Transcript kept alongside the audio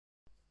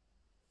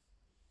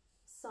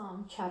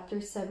Psalm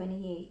chapter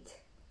 78.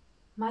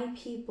 My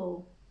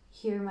people,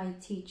 hear my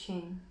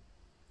teaching.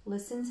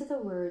 Listen to the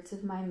words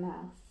of my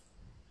mouth.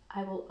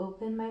 I will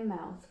open my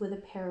mouth with a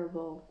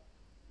parable.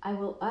 I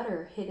will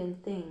utter hidden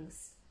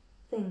things,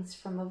 things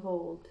from of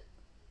old,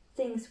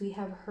 things we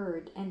have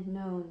heard and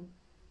known,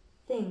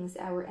 things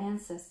our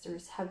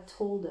ancestors have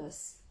told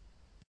us.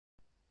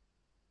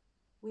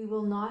 We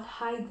will not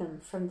hide them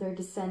from their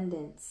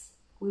descendants.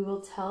 We will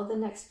tell the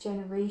next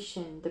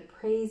generation the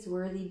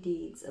praiseworthy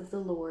deeds of the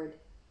Lord,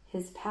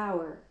 his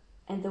power,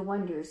 and the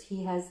wonders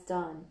he has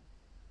done.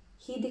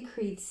 He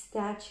decreed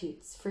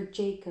statutes for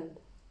Jacob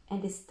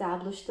and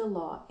established the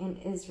law in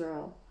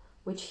Israel,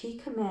 which he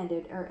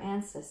commanded our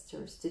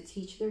ancestors to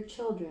teach their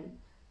children,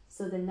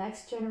 so the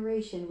next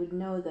generation would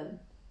know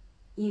them,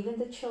 even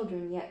the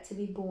children yet to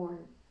be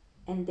born,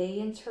 and they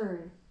in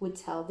turn would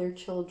tell their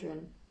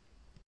children.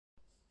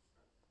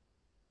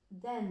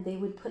 Then they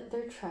would put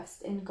their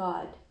trust in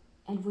God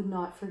and would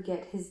not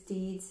forget his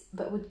deeds,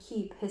 but would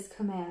keep his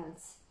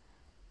commands.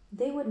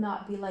 They would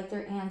not be like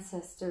their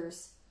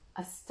ancestors,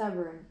 a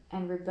stubborn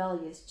and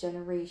rebellious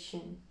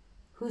generation,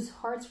 whose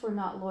hearts were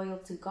not loyal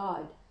to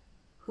God,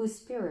 whose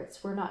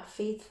spirits were not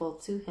faithful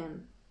to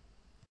him.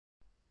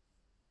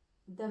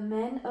 The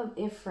men of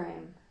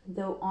Ephraim,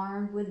 though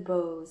armed with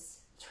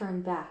bows,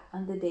 turned back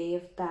on the day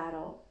of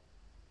battle.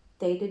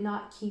 They did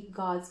not keep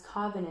God's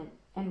covenant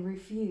and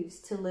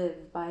refused to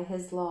live by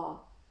his law.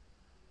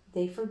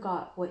 They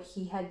forgot what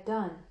he had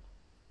done,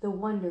 the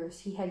wonders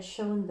he had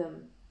shown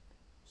them.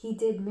 He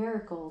did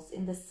miracles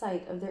in the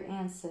sight of their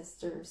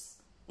ancestors,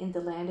 in the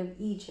land of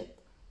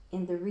Egypt,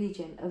 in the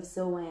region of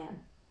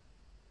Zoan.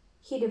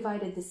 He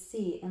divided the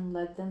sea and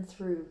led them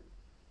through.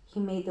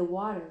 He made the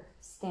water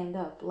stand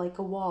up like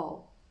a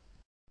wall.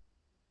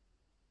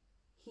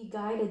 He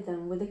guided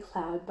them with a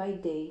cloud by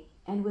day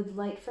and with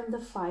light from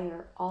the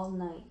fire all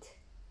night.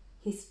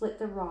 He split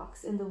the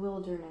rocks in the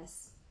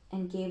wilderness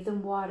and gave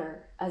them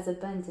water as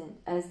abundant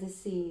as the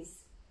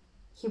seas.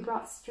 He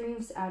brought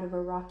streams out of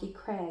a rocky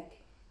crag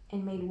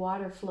and made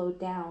water flow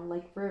down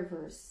like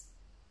rivers.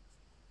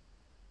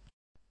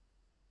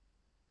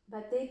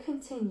 But they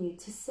continued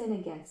to sin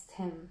against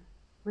him,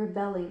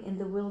 rebelling in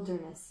the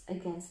wilderness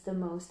against the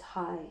Most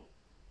High.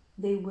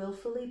 They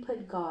willfully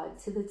put God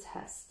to the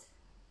test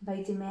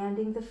by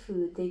demanding the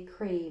food they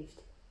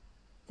craved.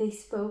 They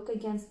spoke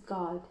against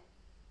God.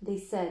 They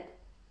said,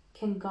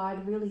 "Can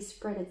God really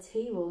spread a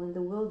table in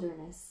the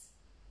wilderness?"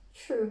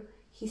 True,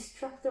 he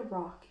struck the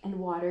rock and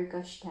water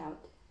gushed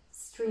out.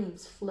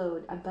 Streams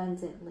flowed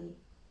abundantly.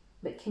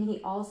 But can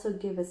he also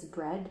give us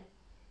bread?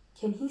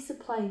 Can he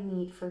supply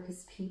meat for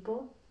his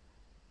people?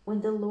 When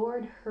the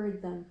Lord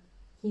heard them,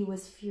 he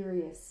was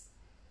furious.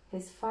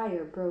 His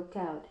fire broke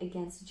out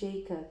against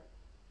Jacob,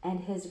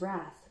 and his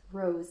wrath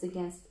rose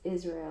against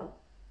Israel,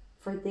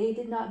 for they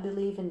did not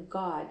believe in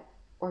God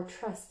or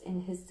trust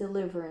in his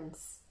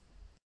deliverance.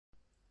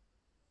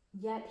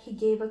 Yet he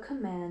gave a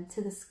command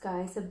to the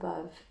skies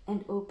above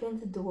and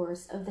opened the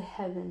doors of the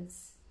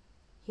heavens.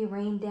 He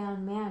rained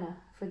down manna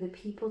for the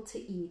people to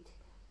eat.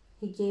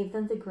 He gave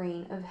them the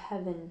grain of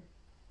heaven.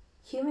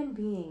 Human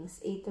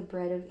beings ate the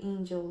bread of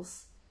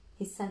angels.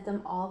 He sent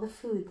them all the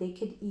food they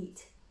could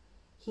eat.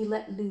 He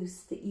let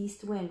loose the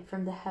east wind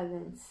from the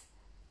heavens,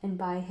 and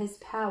by his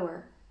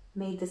power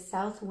made the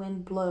south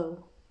wind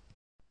blow.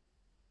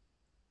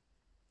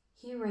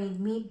 He rained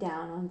meat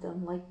down on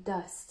them like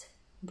dust,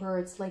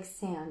 birds like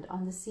sand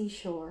on the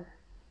seashore.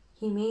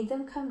 He made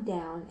them come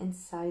down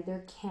inside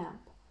their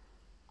camp,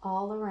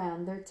 all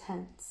around their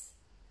tents.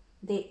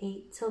 They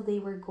ate till they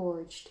were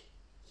gorged.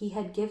 He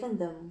had given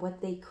them what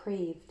they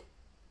craved.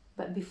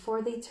 But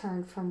before they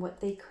turned from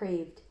what they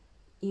craved,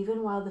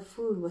 even while the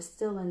food was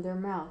still in their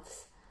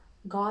mouths,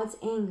 God's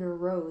anger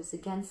rose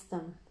against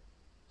them.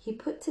 He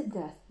put to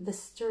death the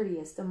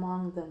sturdiest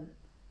among them,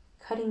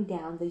 cutting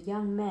down the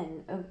young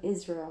men of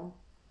Israel.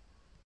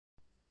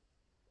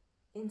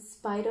 In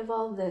spite of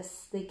all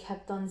this, they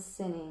kept on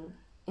sinning.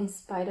 In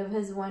spite of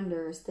his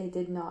wonders, they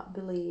did not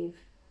believe.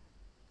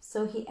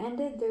 So he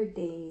ended their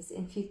days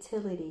in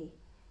futility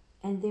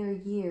and their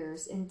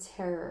years in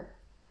terror.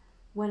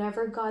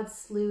 Whenever God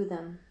slew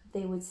them,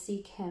 they would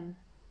seek him.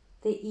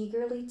 They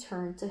eagerly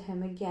turned to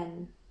him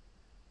again.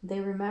 They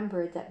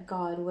remembered that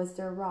God was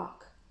their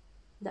rock,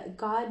 that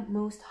God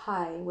Most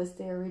High was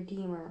their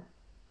Redeemer.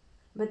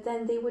 But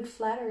then they would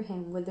flatter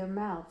him with their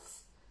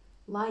mouths,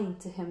 lying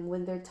to him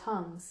with their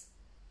tongues.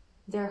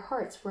 Their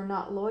hearts were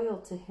not loyal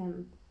to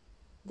him.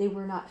 They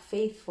were not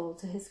faithful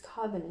to his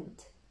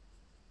covenant.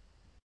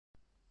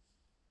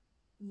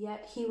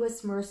 Yet he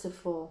was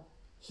merciful.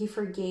 He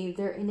forgave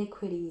their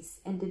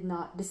iniquities and did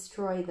not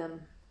destroy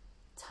them.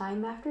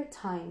 Time after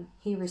time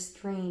he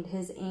restrained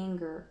his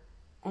anger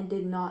and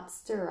did not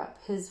stir up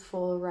his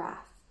full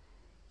wrath.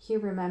 He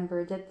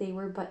remembered that they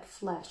were but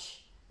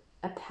flesh,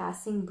 a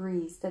passing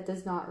breeze that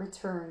does not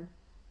return.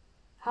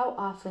 How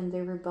often they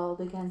rebelled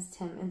against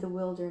him in the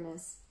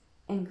wilderness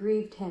and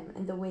grieved him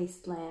in the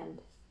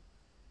wasteland.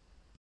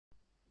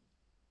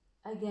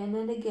 Again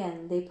and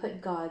again they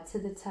put God to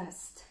the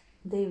test.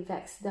 They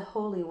vexed the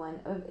Holy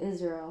One of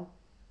Israel.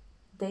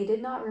 They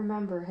did not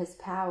remember his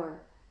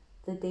power,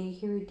 the day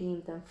he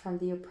redeemed them from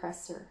the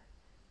oppressor,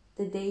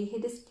 the day he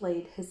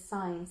displayed his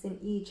signs in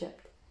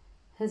Egypt,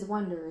 his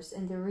wonders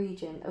in the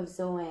region of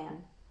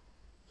Zoan.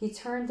 He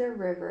turned their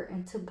river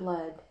into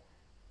blood.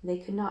 They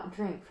could not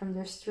drink from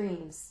their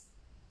streams.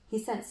 He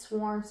sent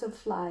swarms of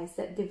flies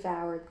that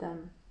devoured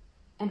them,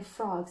 and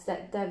frogs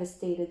that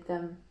devastated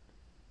them.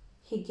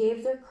 He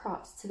gave their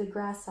crops to the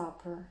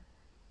grasshopper,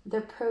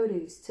 their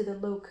produce to the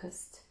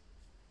locust.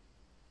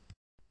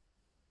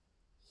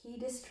 He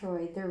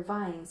destroyed their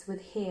vines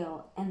with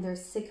hail and their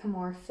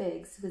sycamore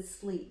figs with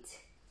sleet.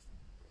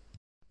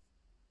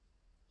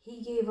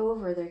 He gave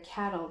over their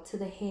cattle to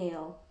the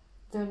hail,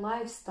 their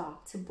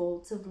livestock to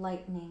bolts of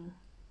lightning.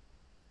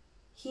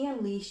 He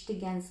unleashed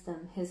against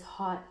them his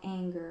hot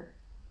anger,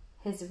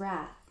 his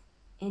wrath,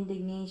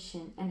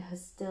 indignation, and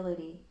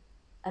hostility,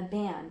 a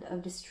band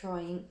of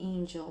destroying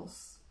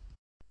angels.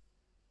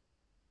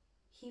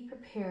 He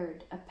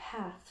prepared a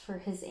path for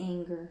his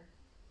anger.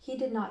 He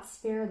did not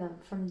spare them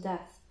from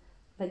death,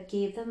 but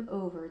gave them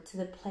over to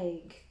the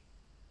plague.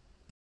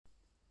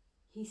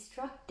 He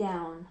struck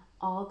down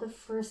all the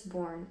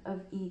firstborn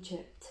of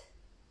Egypt,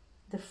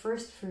 the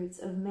firstfruits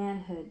of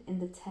manhood in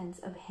the tents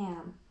of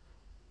Ham.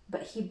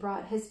 But he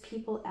brought his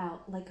people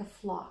out like a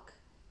flock.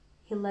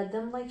 He led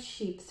them like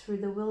sheep through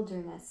the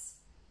wilderness.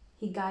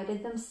 He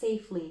guided them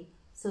safely,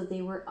 so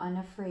they were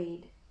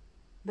unafraid.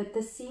 But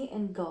the sea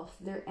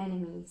engulfed their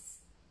enemies,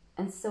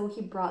 and so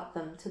he brought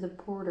them to the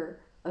border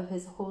of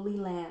his holy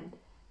land,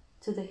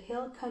 to the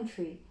hill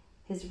country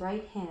his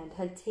right hand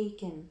had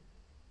taken.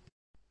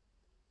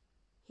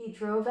 He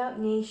drove out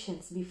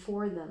nations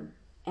before them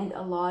and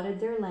allotted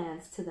their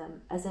lands to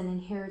them as an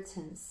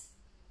inheritance.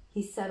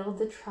 He settled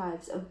the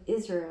tribes of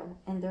Israel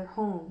in their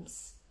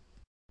homes.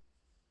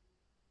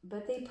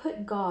 But they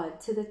put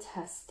God to the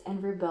test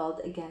and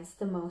rebelled against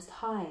the Most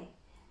High.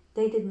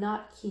 They did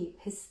not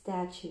keep his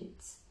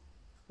statutes.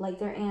 Like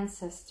their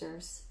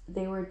ancestors,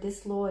 they were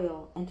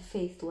disloyal and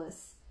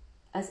faithless,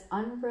 as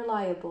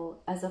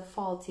unreliable as a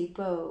faulty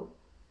bow.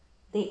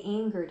 They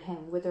angered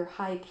him with their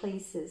high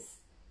places.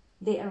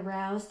 They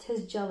aroused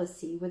his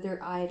jealousy with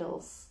their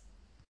idols.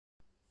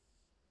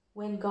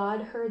 When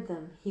God heard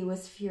them, he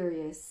was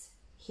furious.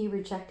 He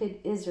rejected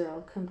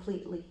Israel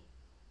completely.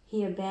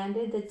 He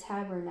abandoned the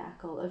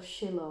tabernacle of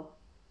Shiloh,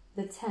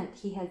 the tent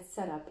he had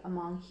set up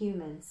among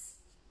humans.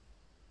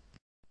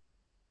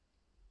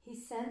 He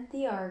sent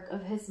the ark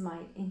of his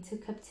might into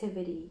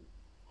captivity,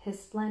 his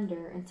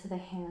splendor into the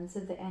hands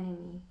of the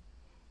enemy.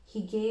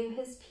 He gave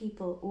his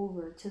people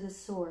over to the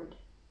sword.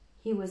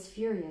 He was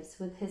furious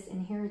with his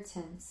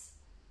inheritance.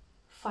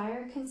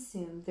 Fire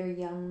consumed their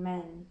young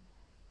men,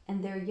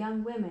 and their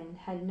young women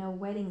had no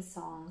wedding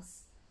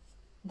songs.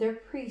 Their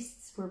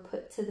priests were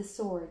put to the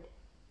sword,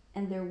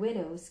 and their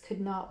widows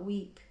could not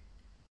weep.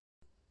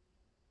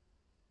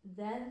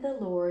 Then the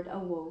Lord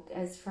awoke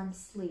as from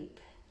sleep,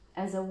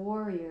 as a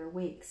warrior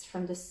wakes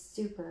from the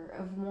stupor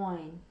of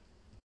wine.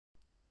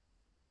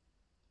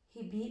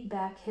 He beat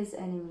back his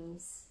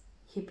enemies.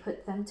 He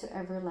put them to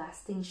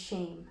everlasting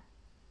shame.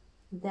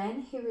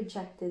 Then he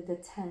rejected the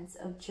tents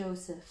of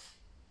Joseph.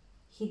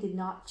 He did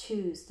not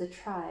choose the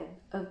tribe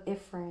of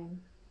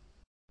Ephraim,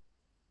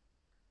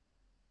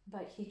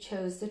 but he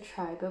chose the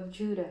tribe of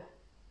Judah,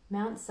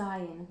 Mount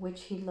Zion,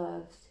 which he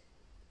loved.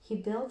 He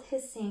built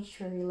his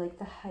sanctuary like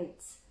the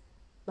heights,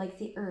 like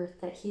the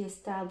earth that he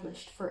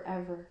established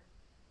forever.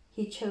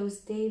 He chose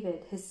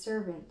David, his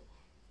servant,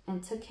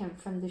 and took him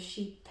from the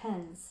sheep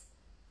pens.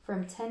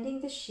 From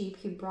tending the sheep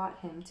he brought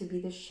him to be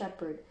the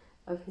shepherd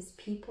of his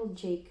people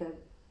Jacob,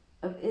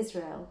 of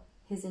Israel,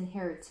 his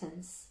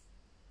inheritance.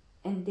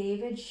 And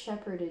David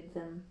shepherded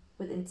them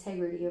with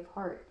integrity of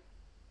heart.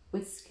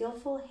 With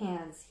skillful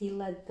hands he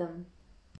led them.